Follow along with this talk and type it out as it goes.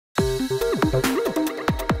Hey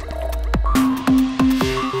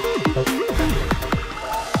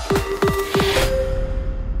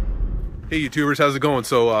YouTubers, how's it going?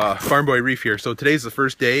 So Farm Boy Reef here. So today's the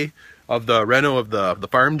first day of the reno of the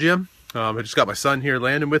farm gym. I just got my son here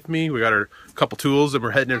landing with me. We got our couple tools and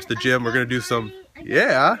we're heading into the gym. We're gonna do some,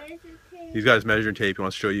 yeah. He's got his measuring tape, he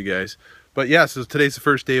wants to show you guys. But yeah, so today's the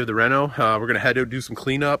first day of the reno. We're gonna head out, do some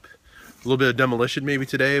cleanup, a little bit of demolition maybe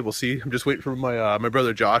today. We'll see. I'm just waiting for my my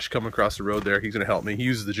brother Josh coming across the road there. He's gonna help me. He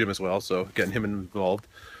uses the gym as well, so getting him involved.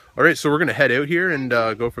 All right, so we're gonna head out here and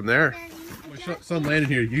go from there. My son landed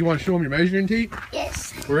here. You want to show him your measuring tape?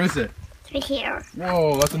 Yes. Where is it? It's right here.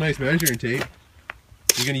 Whoa, that's a nice measuring tape.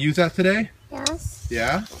 You gonna use that today? Yes.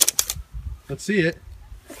 Yeah? Let's see it.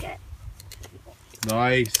 Okay.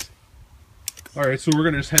 Nice. Alright, so we're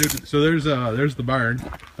gonna just head out. So there's the barn.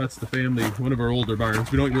 That's the family, one of our older barns.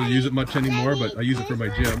 We don't really use it much anymore, but I use it for my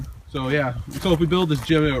gym. So yeah, so if we build this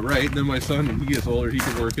gym out right, then my son, when he gets older, he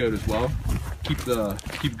can work out as well.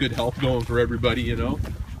 Keep good health going for everybody, you know.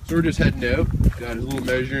 So we're just heading out. Got his little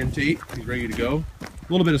measuring tape. He's ready to go. A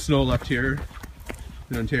little bit of snow left here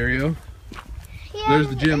in Ontario. Yeah, there's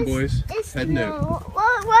the gym, boys. Heading out.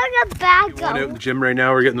 We're gonna back out in the gym right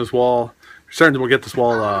now. We're getting this wall. We're starting to get this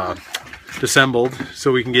wall disassembled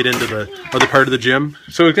so we can get into the other part of the gym.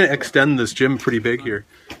 So we're gonna extend this gym pretty big here.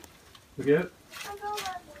 Look at it.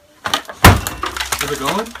 Is it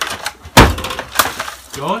going?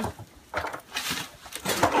 Going?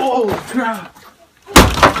 Oh crap!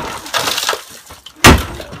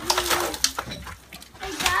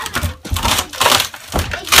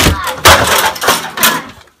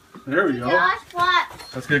 There we go.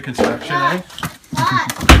 That's good construction, eh?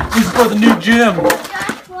 This is for the new gym.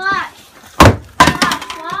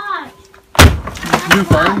 New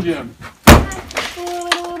farm gym.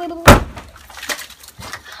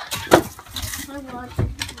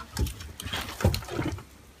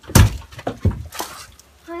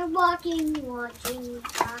 I'm watching.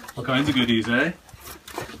 All kinds of goodies, eh?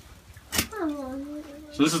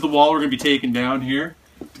 So this is the wall we're going to be taking down here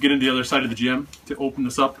to get into the other side of the gym to open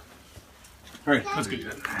this up. All right, that's good.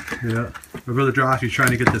 Yeah, my brother Josh is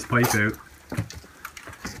trying to get this pipe out.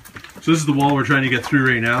 So this is the wall we're trying to get through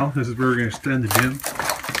right now. This is where we're going to extend the gym.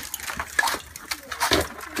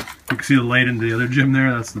 You can see the light in the other gym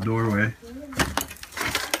there. That's the doorway.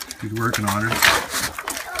 He's working on her.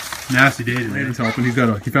 Nasty day today. He's helping. He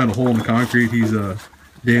found a hole in the concrete. He's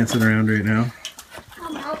dancing around right now.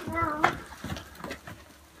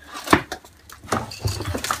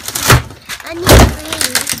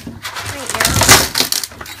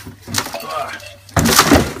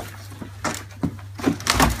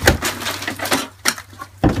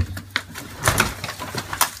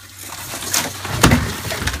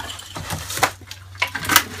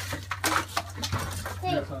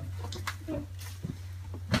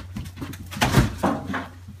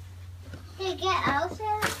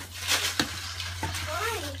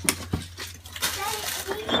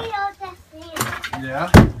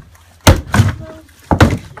 Yeah.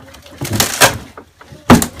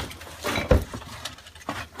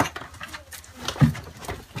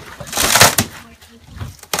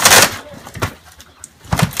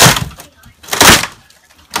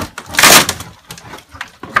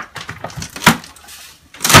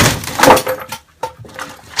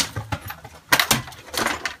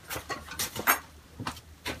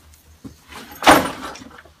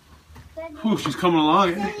 Ooh, she's coming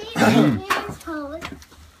along. My hand's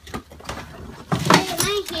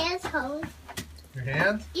cold. Your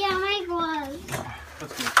hands? Yeah, my gloves.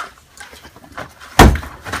 That's good.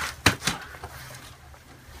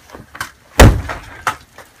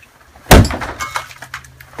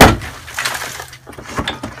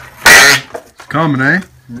 Coming, eh?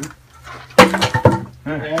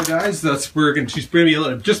 Yeah, guys, she's going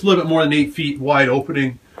to be just a little bit more than 8 feet wide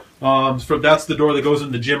opening. That's the door that goes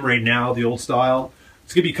in the gym right now, the old style.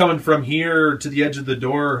 It's going to be coming from here to the edge of the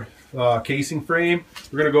door casing frame.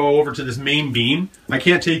 We're going to go over to this main beam. I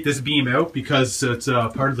can't take this beam out because it's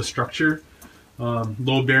part of the structure,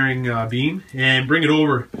 load-bearing beam, and bring it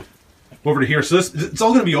over to here. So it's all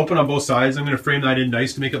going to be open on both sides. I'm going to frame that in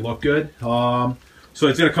nice to make it look good. So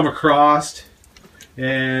it's going to come across,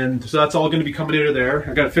 and so that's all going to be coming out of there.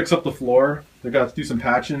 I got to fix up the floor. I got to do some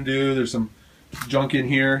patching. There's some junk in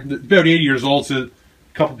here. It's about 80 years old, so a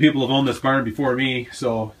couple people have owned this barn before me,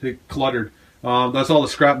 so they cluttered. That's all the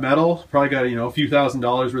scrap metal. Probably got a few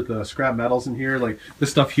 $1,000s worth of scrap metals in here. Like this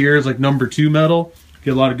stuff here is like #2 metal.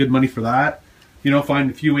 Get a lot of good money for that. Find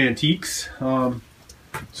a few antiques.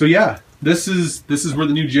 So yeah, this is where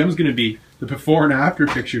the new gym's going to be. The before and after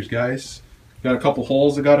pictures, guys. Got a couple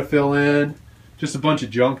holes I got to fill in. just a bunch of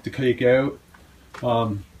junk to take out.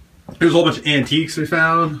 There's a whole bunch of antiques we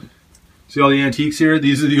found. See all the antiques here?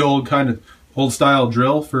 These are the old kind of old style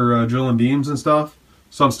drill for drilling beams and stuff.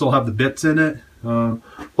 Some still have the bits in it.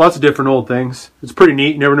 Lots of different old things. It's pretty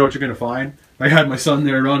neat. You never know what you're going to find. I had my son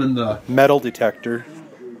there running the metal detector.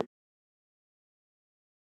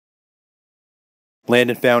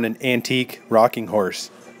 Landon found an antique rocking horse.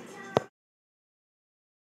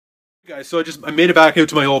 Guys, so I made it back out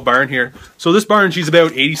to my old barn here. So this barn, she's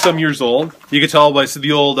about 80 some years old. You can tell by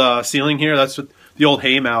the old ceiling here. That's the old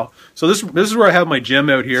hay mow. So this is where I have my gym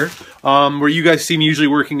out here, where you guys see me usually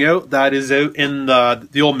working out. That is out in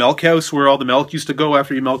the old milk house where all the milk used to go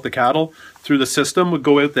after you milk the cattle through the system, would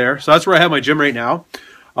go out there. So that's where I have my gym right now.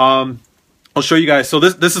 I'll show you guys. So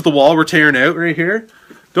this is the wall we're tearing out right here.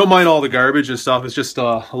 Don't mind all the garbage and stuff. It's just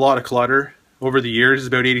a lot of clutter over the years. It's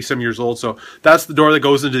about 80 some years old. So that's the door that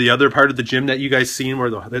goes into the other part of the gym that you guys seen where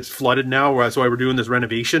that's flooded now. That's why we're doing this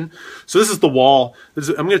renovation. So this is the wall.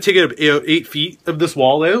 I'm going to take it 8 feet of this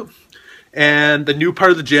wall out. And the new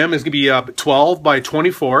part of the gym is going to be 12 by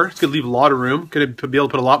 24. It's going to leave a lot of room. Going to be able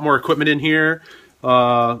to put a lot more equipment in here.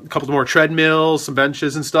 A couple more treadmills, some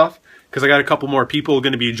benches and stuff. Because I got a couple more people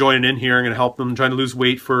going to be joining in here. I'm going to help them trying to lose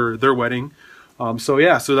weight for their wedding. So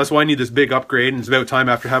yeah, so that's why I need this big upgrade, and it's about time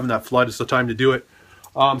after having that flood. It's the time to do it.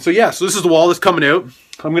 So yeah, so this is the wall that's coming out.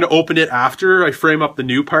 I'm going to open it after I frame up the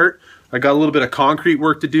new part. I got a little bit of concrete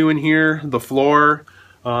work to do in here, the floor,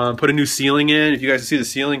 put a new ceiling in. If you guys see the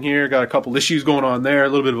ceiling here, got a couple issues going on there, a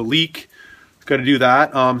little bit of a leak. Got to do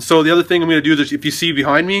that. So the other thing I'm going to do is, if you see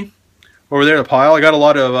behind me, over there, the pile, I got a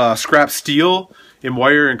lot of scrap steel and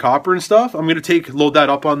wire and copper and stuff. I'm going to load that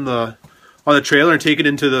up on the trailer and take it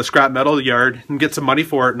into the scrap metal yard and get some money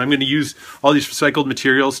for it. And I'm going to use all these recycled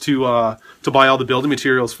materials to buy all the building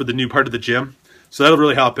materials for the new part of the gym. So that'll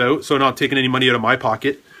really help out. So I'm not taking any money out of my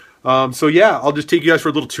pocket. So yeah, I'll just take you guys for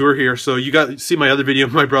a little tour here. So you see my other video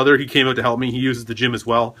of my brother. He came out to help me. He uses the gym as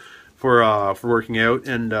well for working out.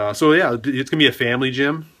 And so yeah, it's going to be a family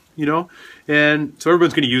gym, you know. And so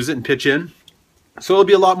everyone's going to use it and pitch in. So it'll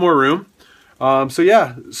be a lot more room. So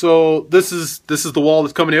yeah, so this is the wall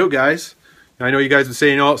that's coming out, guys. I know you guys have been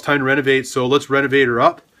saying, oh, it's time to renovate, so let's renovate her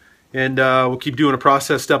up. And we'll keep doing a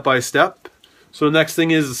process step by step. So the next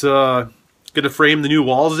thing is going to frame the new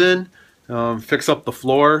walls in, fix up the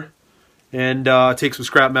floor, and take some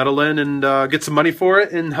scrap metal in and get some money for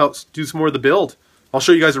it and help do some more of the build. I'll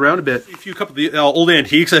show you guys around a bit. A couple of the old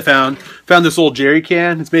antiques I found. Found this old jerry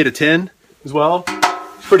can. It's made of tin as well.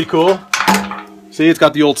 It's pretty cool. See, it's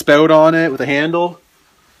got the old spout on it with a handle.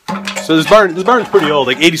 So this barn is pretty old,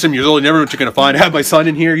 like 80 some years old. You never know what you're going to find. I have my son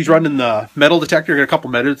in here. He's running the metal detector. I got a couple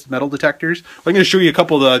metal detectors. I'm going to show you a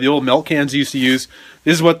couple of the old milk cans I used to use.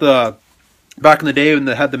 This is what back in the day when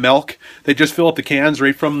they had the milk, they just fill up the cans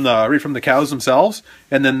right from the cows themselves,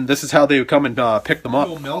 and then this is how they would come and pick them up.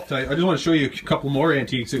 Old milk type. I just want to show you a couple more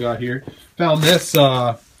antiques I got here. Found this.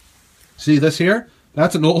 See this here?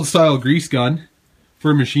 That's an old style grease gun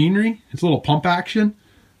for machinery. It's a little pump action.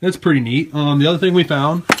 That's pretty neat. The other thing we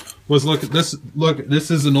found was, look at this. Look, this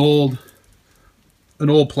is an old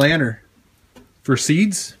planter for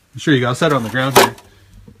seeds. I'm sure you got set it on the ground here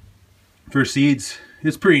for seeds.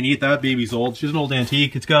 It's pretty neat. That baby's old. She's an old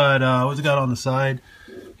antique. It's got what's it got on the side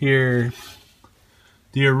here?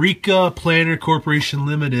 The Eureka Planter Corporation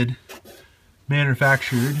Limited,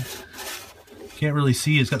 manufactured. Can't really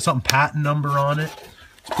see. It's got something patent number on it.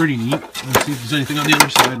 It's pretty neat. Let's see if there's anything on the other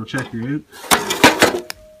side. We'll check her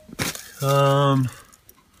out.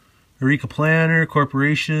 Eureka Planter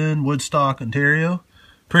Corporation, Woodstock, Ontario.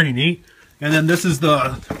 Pretty neat. And then this is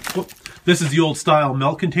the old style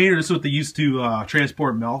milk container. This is what they used to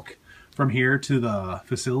transport milk from here to the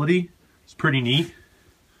facility. It's pretty neat.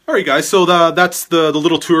 All right, guys. So that's the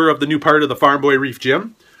little tour of the new part of the Farm Boy Reef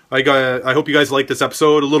Gym. I hope you guys liked this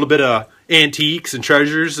episode. A little bit of antiques and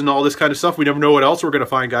treasures and all this kind of stuff. We never know what else we're going to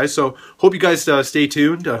find, guys. So hope you guys stay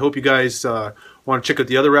tuned. I hope you guys want to check out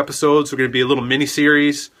the other episodes. We're going to be a little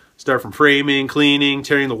mini-series. Start from framing, cleaning,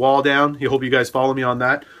 tearing the wall down. I hope you guys follow me on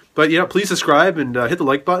that. But yeah, please subscribe and hit the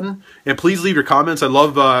like button. And please leave your comments. I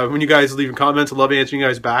love when you guys leave comments. I love answering you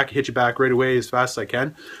guys back. Hit you back right away as fast as I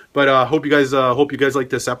can. But hope you guys like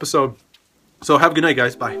this episode. So have a good night,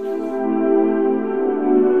 guys. Bye.